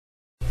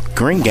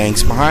Green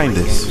Gang's behind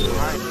this.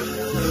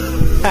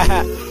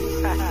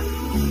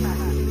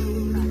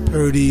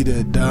 Perti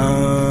the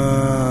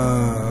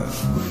Don.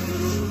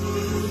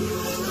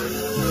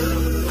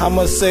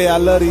 I'ma say I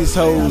love these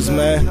hoes,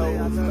 man.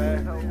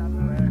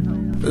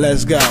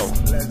 Let's go.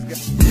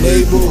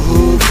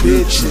 Neighborhood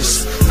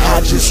bitches, I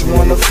just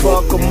wanna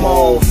fuck them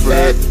all.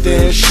 Fat,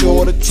 thin,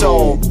 short or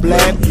tall,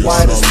 black,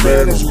 white or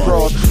Spanish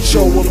cross.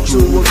 Show them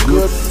to a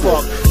good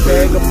fuck,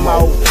 bang them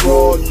out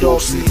raw dog.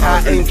 See,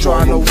 I ain't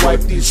tryna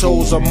wipe these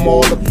hoes, I'm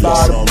all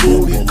about a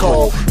booty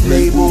call.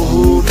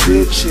 Neighborhood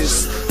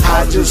bitches,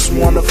 I just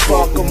wanna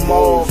fuck them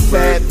all.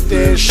 Fat,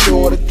 thin,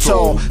 short or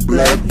tall,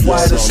 black,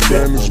 white or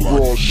Spanish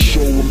cross. Show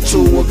them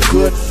to a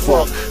good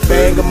fuck,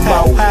 bang them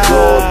out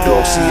raw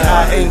dog. See,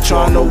 I ain't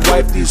tryna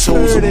wipe these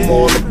hoes, I'm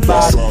all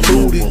about a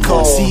booty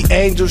call. See,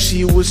 Angel,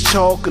 she was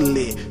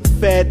chocolate,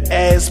 fat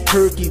ass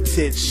perky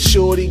tits.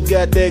 Shorty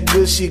got that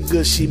gushy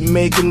gushy,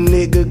 make a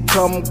nigga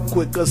come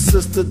quick. Her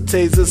sister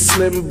Taser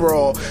slim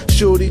bra,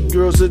 shorty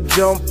girls a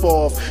jump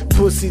off.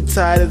 Pussy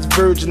tight as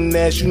virgin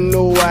ass, you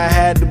know I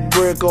had to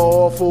break her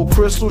off. Oh,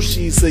 Crystal,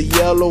 she's a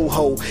yellow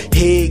hoe,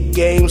 head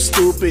game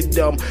stupid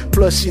dumb.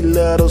 Plus she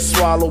let her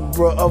swallow,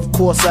 bruh, of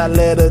course I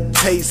let her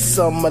taste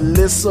some.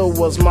 Melissa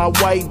was my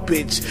white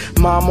bitch,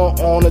 mama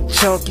on a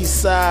chunky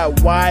side.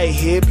 White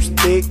hips,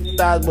 thick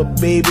thighs, but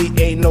baby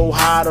ain't know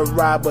how to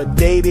ride. But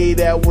Day-Day,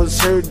 that was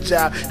her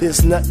job,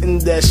 there's nothing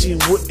that she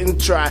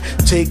wouldn't try.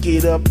 Take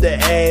it up the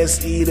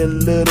ass, eat a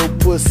little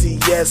pussy,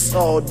 yes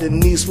all.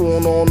 Denise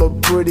went on the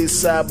pretty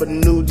side, but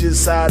knew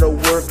just how to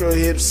work her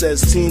hips.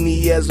 As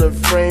teeny as her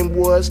frame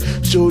was,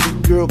 shorty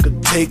girl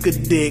could take a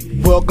dick.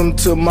 Welcome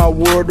to my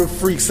world of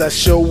freaks, I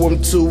show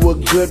them to a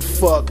good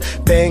fuck,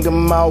 bang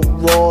them out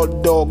raw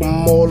dog,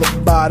 I'm all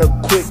about a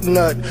quick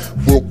nut.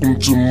 Welcome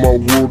to my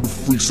world of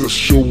freaks, I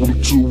show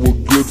them to a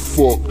good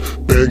fuck,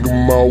 bang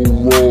them out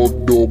raw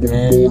dog,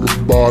 I'm all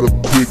about a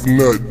quick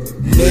nut.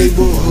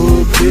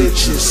 Neighborhood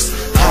bitches,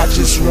 I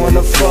just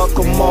wanna fuck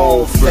them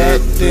all. Fat,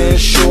 thin,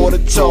 short or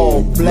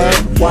tall, black,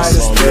 white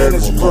or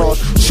Spanish cross.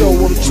 Show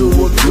them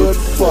to a good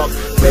fuck,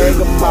 bang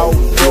them out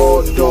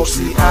raw dog.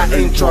 See, I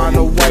ain't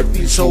tryna wipe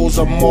these hoes,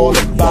 I'm all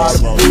about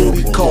a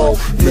booty call.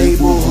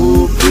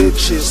 Neighborhood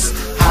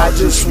bitches, I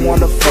just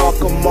wanna fuck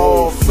them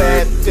all.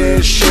 Fat,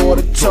 thin, short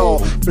or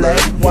tall, black,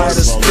 white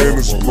or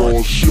Spanish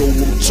cross. Show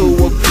them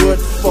to a good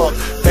fuck,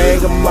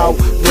 bang them out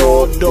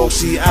raw dog.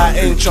 See, I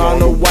ain't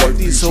tryna wipe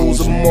these hoes,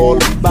 I'm all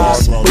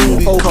about a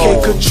booty call.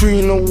 Okay,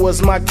 Katrina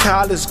was my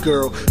college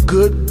girl,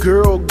 good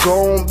girl,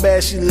 gone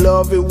bad. She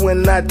love it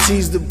when I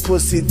tease the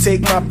pussy.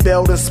 Take my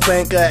belt and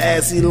spank her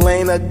ass.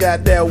 Elena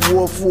got that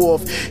woof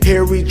woof,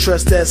 hairy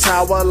trust, that's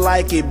how I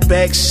like it.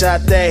 Back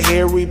shot that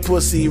hairy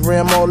pussy,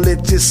 ram all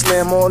it, just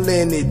slam all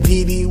in it.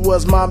 Dee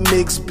was my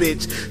mix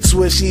bitch,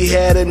 swear she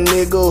had a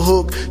nigga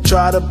hook.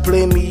 Try to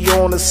play me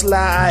on the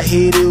slide, I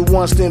hit it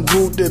once then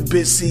boot the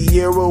bitch.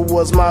 Sierra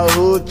was my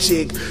hood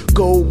chick,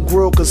 go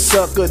girl could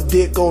suck a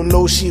dick. Oh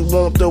no, she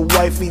want the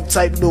wifey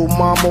type. Though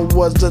mama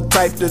was the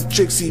type. The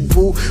Trixie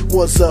Boo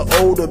was a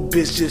older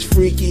bitch, just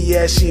freaky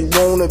as she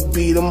wanna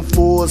be. Them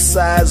full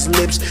size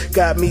lips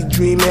got me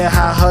dreaming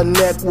how her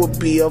neck would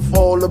be. Of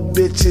all the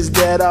bitches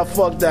that I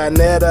fucked, I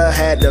never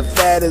had the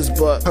fattest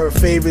butt. Her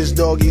favorite's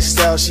doggy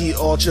style, she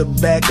arch her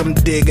back, I'm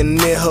digging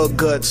in her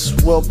guts.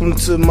 Welcome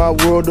to my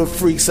world of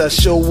freaks, I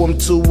show them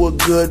to a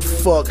good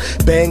fuck,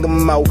 bang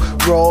them out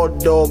raw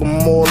dog,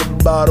 I'm all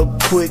about a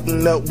quick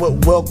nut.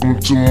 Welcome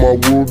to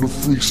my world of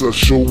freaks, I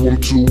show them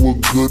to a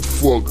good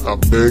fuck, I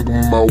bang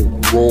them out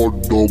raw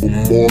dog,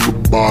 I'm all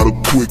about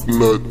a quick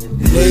nut.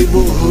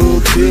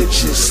 Neighborhood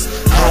bitches,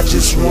 I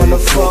just wanna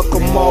fuck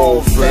them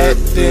all. Fat,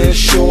 thin,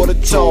 short or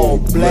tall,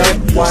 black,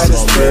 white or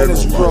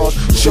Spanish cross.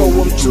 Show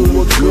them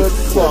to a good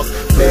fuck,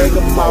 bang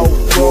them out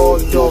raw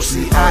dog.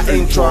 See, I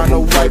ain't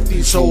tryna wipe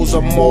these hoes,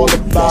 I'm all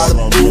about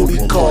a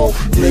booty call.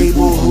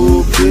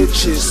 Neighborhood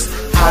bitches,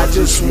 I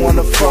just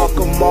wanna fuck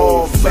them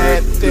all.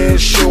 Fat, thin,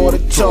 short or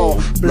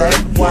tall, black,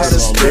 white or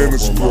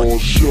Spanish cross.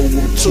 Show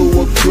them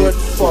to a good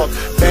fuck,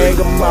 bang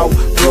them out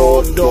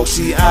raw dog.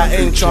 See, I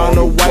ain't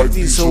tryna wipe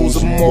these hoes,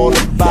 I'm all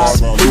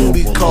about a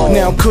booty call.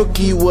 Now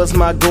Cookie was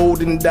my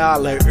golden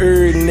dollar,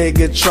 every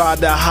nigga tried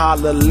to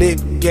holler. Lip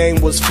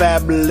game was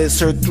fabulous,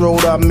 her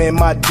throat, I'm in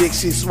my dick,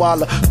 she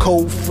swallow.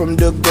 Cold from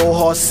the Go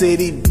Hard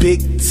City,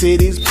 big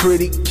titties,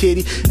 pretty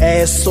kitty,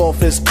 ass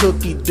soft as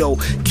cookie dough.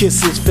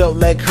 Kisses felt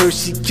like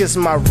Hershey, kiss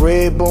my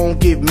red bone,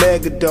 get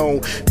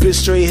megadome. Bitch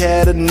straight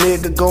had a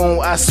nigga gone,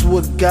 I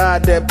swear to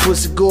God that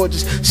pussy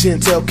gorgeous.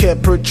 Chantel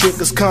kept her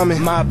triggers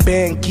coming. My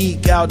band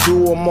geek,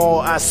 outdo them all,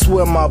 I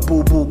swear my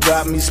boo-boo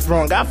got me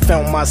sprung. I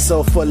found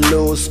myself a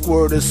little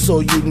squirter, so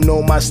you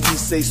know my steez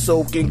stay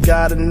soaking.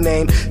 Got a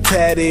name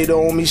tatted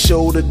on me,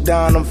 shoulder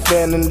down, I'm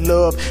fanning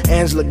love.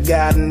 Angela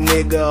got a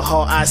nigga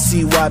heart, I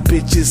see why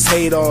bitches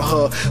hate on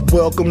her.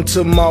 Welcome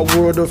to my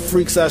world of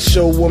freaks, I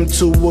show them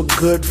to a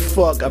good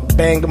fuck, I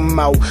bang them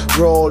out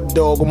raw dog.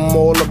 dog, I'm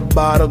all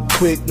about a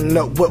quick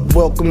nut.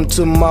 Welcome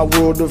to my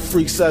world of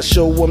freaks, I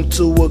show them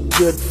to a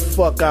good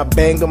fuck. I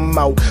bang them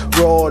out,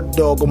 raw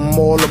dog, I'm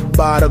all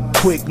about a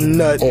quick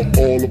nut. I'm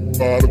all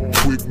about a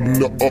quick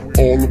nut, I'm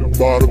all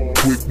about a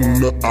quick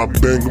nut. I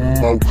bang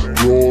them out,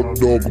 raw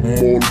dog, I'm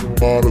all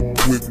about a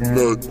quick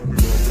nut.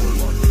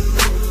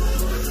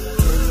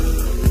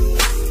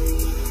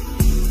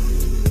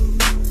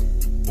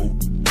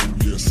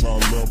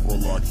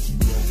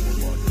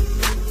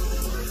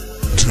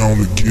 Down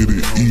to get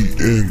it,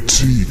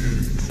 ENT.